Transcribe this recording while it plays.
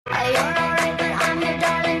You're alright, but I'm your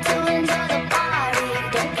darling to enjoy the party.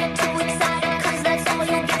 Don't get too excited, cause that's all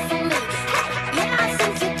you get from me. Hey, yeah, I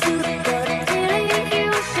think you're cute, but really you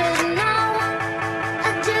should know I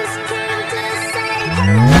just came to say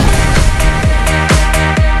hello.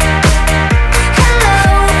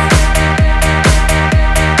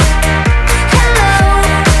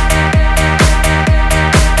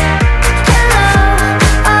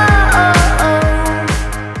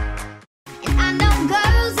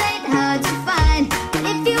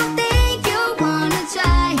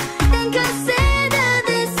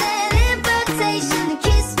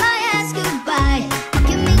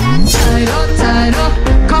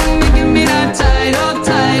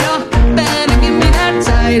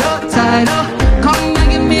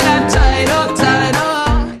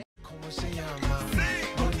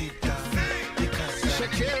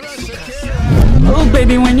 Oh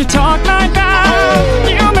baby, when you talk like that,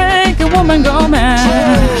 you make a woman go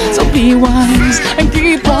mad. So be wise and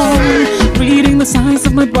keep on reading the signs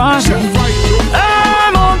of my body.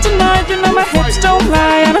 I'm on tonight, you know my hips don't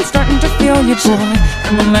lie, and I'm starting to feel you, boy.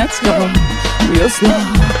 Come on, let's go real slow.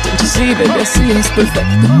 Don't you see, baby, I see it's perfect.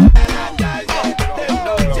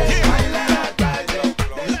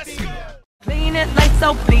 Clean it like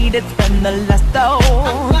so, bleed it, spend the last though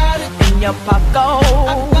in your pocket.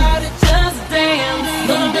 Just dance,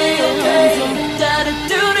 don't dance,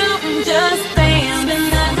 da-da-do-do, just dance. Spin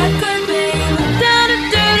that record, baby,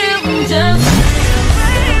 da-da-do-do, just dance.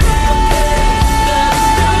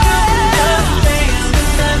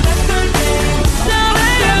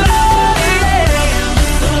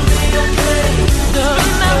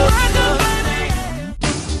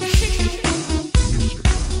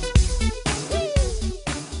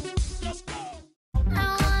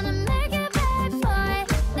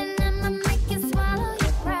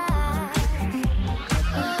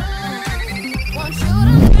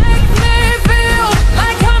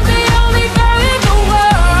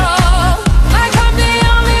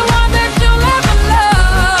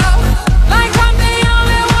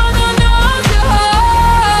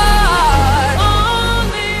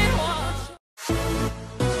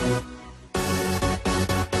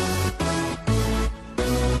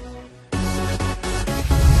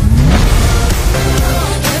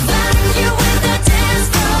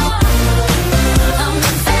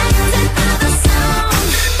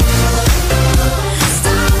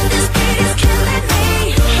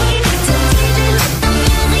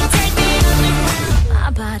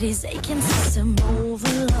 Aching system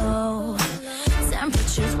overload.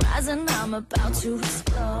 Temperatures rising, I'm about to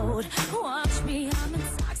explode. Watch me, I'm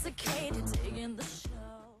intoxicated, digging the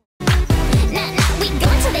show. Nah, we go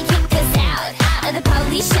till they kick us out. The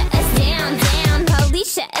police shut us down, down.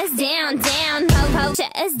 Police shut us down, down. Po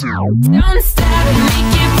shut us down. Don't stop,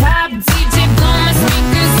 make it pop. DJ blow my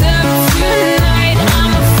speakers up tonight.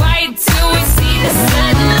 I'ma fight till we see the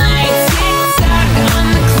sunlight. Tick tock on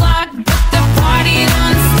the clock, but the party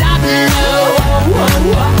don't stop. No.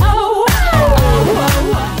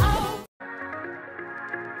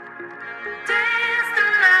 Dance the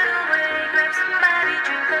night away, grab somebody,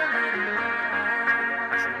 drink a little more.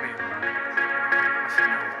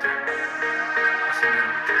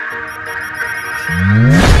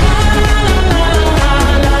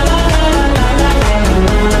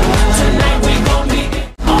 Tonight we gon' be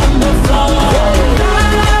on the floor.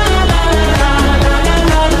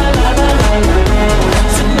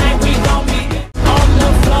 Tonight we gon' be on the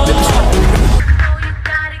floor. Oh, you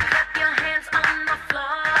gotta clap your hands on the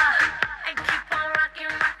floor and keep on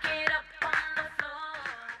rocking, rock it up on the floor.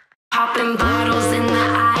 Popping bottles in the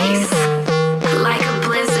ice like a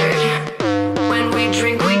blizzard. When we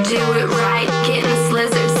drink, we do it right. Getting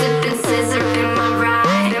slizzard, sipping scissor in my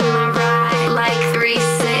ride, like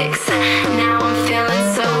 3-6. Now I'm feeling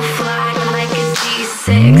so fly, like a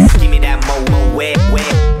G6. Give me that mo wet.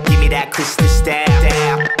 Give me that crystal style.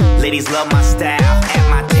 Ladies love my style. At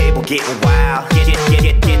my table getting wild.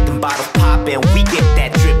 Get them bottles poppin'. We get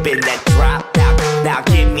that drippin', that drop. Now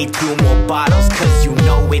give me 2 more bottles, cause you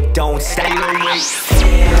know it don't stop. Hell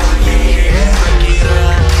yeah,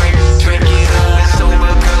 drink it up.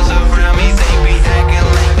 Sober girls around me, they be acting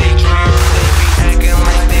like they drunk. Acting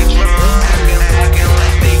like they drunk.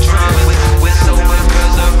 With sober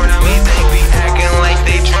girls around me, they be acting like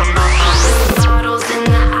they drunk. Bottles in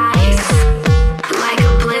the ice, like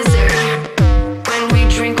a blizzard. When we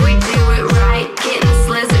drink, we do it right. Getting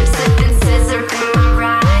slizzard, sipping scissor in my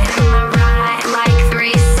ride, like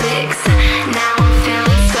 3-6. Now I'm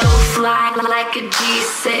feeling so fly, like a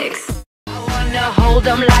G6. I wanna hold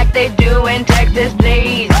them like they do in Texas,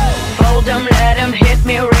 please. Fold them, let them hit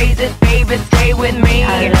me, raise it, baby, stay with me.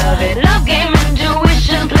 I love it. Love game,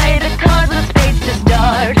 intuition,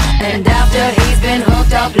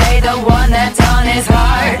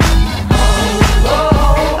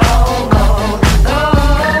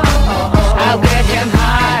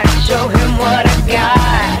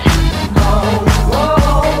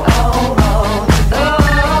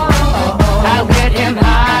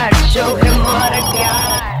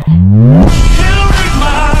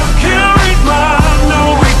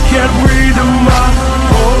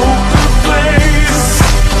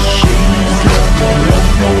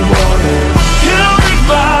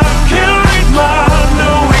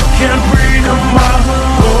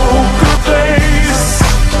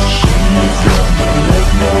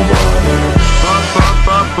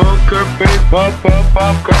 Pop up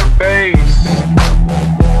poker face.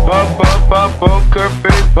 Pop up poker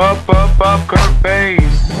face. Pop up poker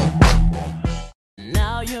face.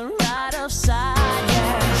 Now you're right outside,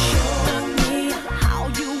 yeah. Show me how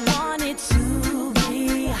you want it to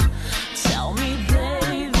be. Tell me,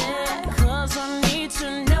 baby, 'cause I need to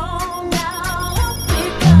know now.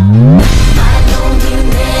 Because my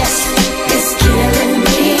loneliness is killing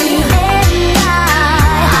me, and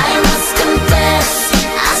I must confess,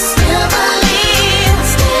 I still believe.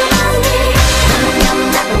 When I'm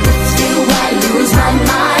not with you, I lose my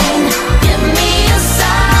mind. Give me a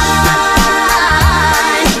sign.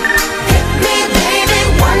 Hit me, baby,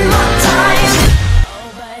 one more time. Oh,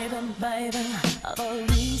 baby, baby, the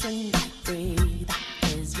reason I breathe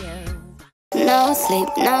is you. No sleep,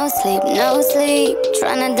 no sleep, no sleep.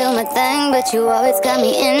 Tryna do my thing, but you always got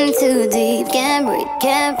me in too deep. Can't breathe,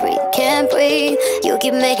 can't breathe, can't breathe. You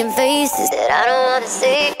keep making faces that I don't wanna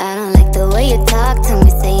see. I don't like the way you talk to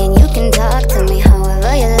me, saying you can talk to me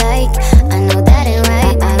however you like. I know that ain't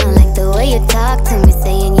right. I don't like the way you talk to me,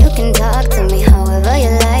 saying you can talk to me however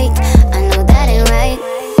you like. I know that ain't right.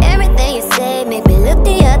 Everything you say make me look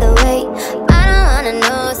the other way. I don't wanna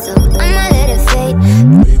know, so I'ma let it fade.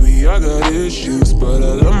 Baby, I got issues, but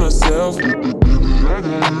I love myself.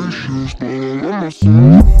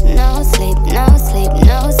 No sleep, no sleep,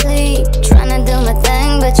 no sleep. Tryna do my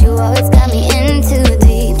thing, but you always got me in too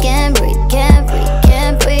deep. Can't breathe, can't breathe,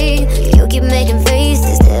 can't breathe. You keep making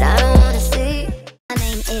faces that I don't wanna see. My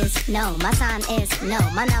name is no, my sign is no,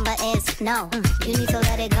 my number is no. You need to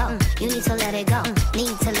let it go, you need to let it go,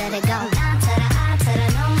 need to let it go. Nah to the I to the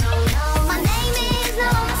no, no, no. My name is no,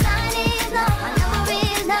 my sign is no, my number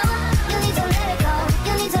is no. You need to let it go,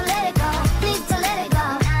 you need to let it go, need to let it go.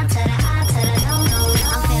 Nah to the I to the no, no,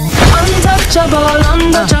 no. I'm feeling untouchable,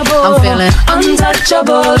 untouchable. I'm feeling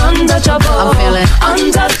untouchable, untouchable. I'm feeling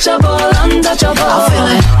untouchable, untouchable. I'm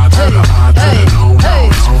feeling hey, hey, hey.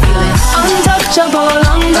 Untouchable,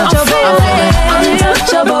 untouchable. I'm feeling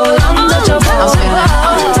untouchable, untouchable. I'm feeling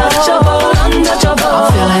untouchable, untouchable.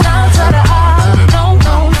 I'm feeling no,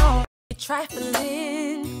 no, no.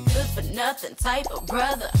 Trifling, good for nothing type of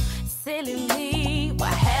brother. Silly me, why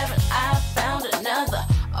haven't I found another?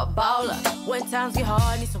 A baller. When times get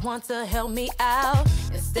hard, need someone to help me out.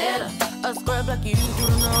 Instead of a scrub like you, you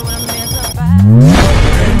don't know what I'm meant about.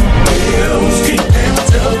 Bills, keep paying my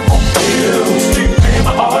telephone bills, keep paying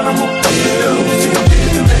my automobiles. You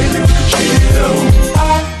didn't make me chill. I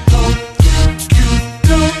know you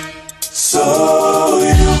do, so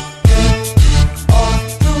you are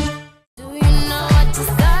you. Do you know I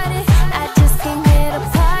decided? I just came here to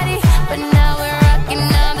party, but now we're rocking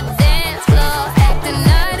on the dance floor, acting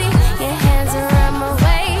naughty. Your hands around my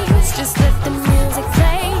waist, just let the music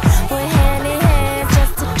play. We're hand in hand,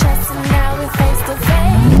 just to trust, and now we're face to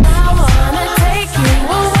face. I wanna take you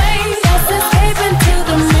away, let's escape into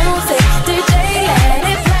the music. DJ, let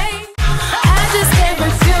it play. I just can't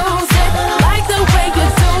refuse it, like the way you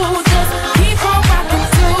do. Just keep on rocking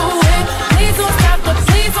to it. Please don't stop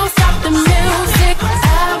the music.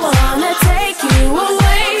 I wanna take you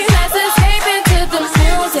away, let's escape into the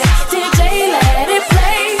music. DJ, let it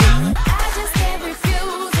play. I just can't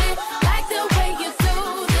refuse it, like the way you do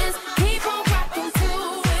this. Keep on rocking to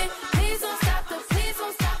it. Please don't stop the, please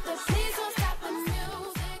don't stop the, please don't stop the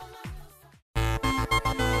music.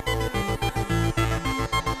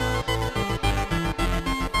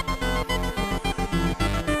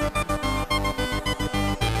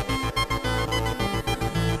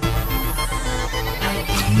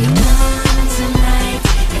 Tonight,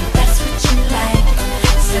 if that's what you like,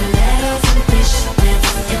 stilettos and fishnets,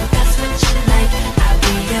 if that's what you like, I'll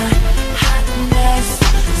be your hot mess,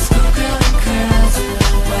 schoolgirl and curls,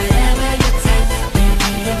 whatever you take,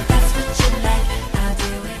 baby, if that's what you like, I'll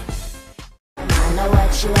do it. I know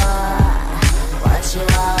what you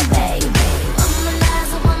are, baby.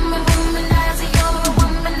 Womanizer, woman, womanizer, you're a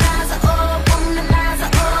womanizer, oh, womanizer,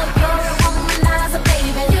 oh, you're a womanizer,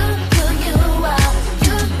 baby.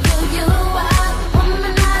 You are.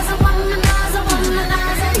 Womanizer, womanizer,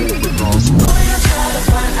 womanizer. Boy, don't try to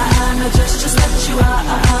front, no, just let you out.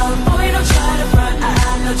 Boy, don't try to front,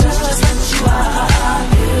 no, just let you out.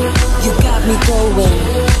 You got me going,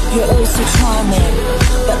 you're oh so charming,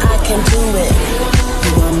 but I can do it.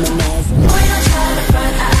 You womanizer. Boy, don't try to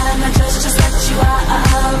front, no, just let you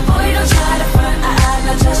out. Boy, don't try to front,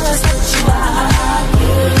 no, just let you out.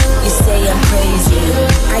 You say I'm crazy,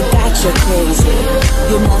 I got you crazy.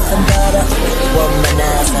 You're nothing but a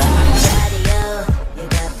womanizer. You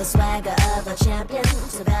got the swagger of a champion.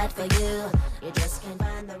 Too bad for you, you just can't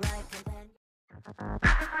find the right companion.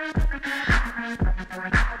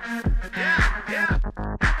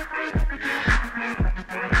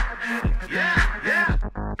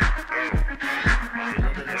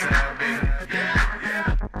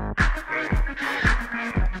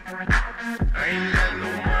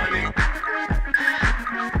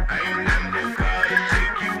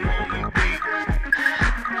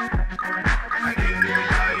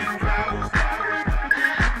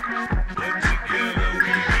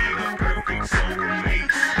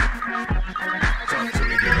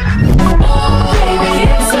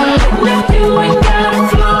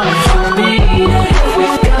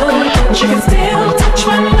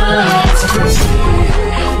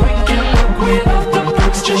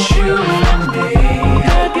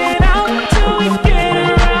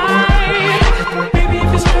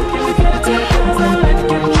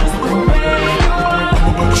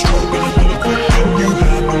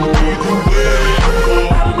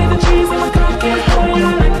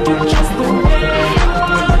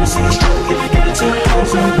 Give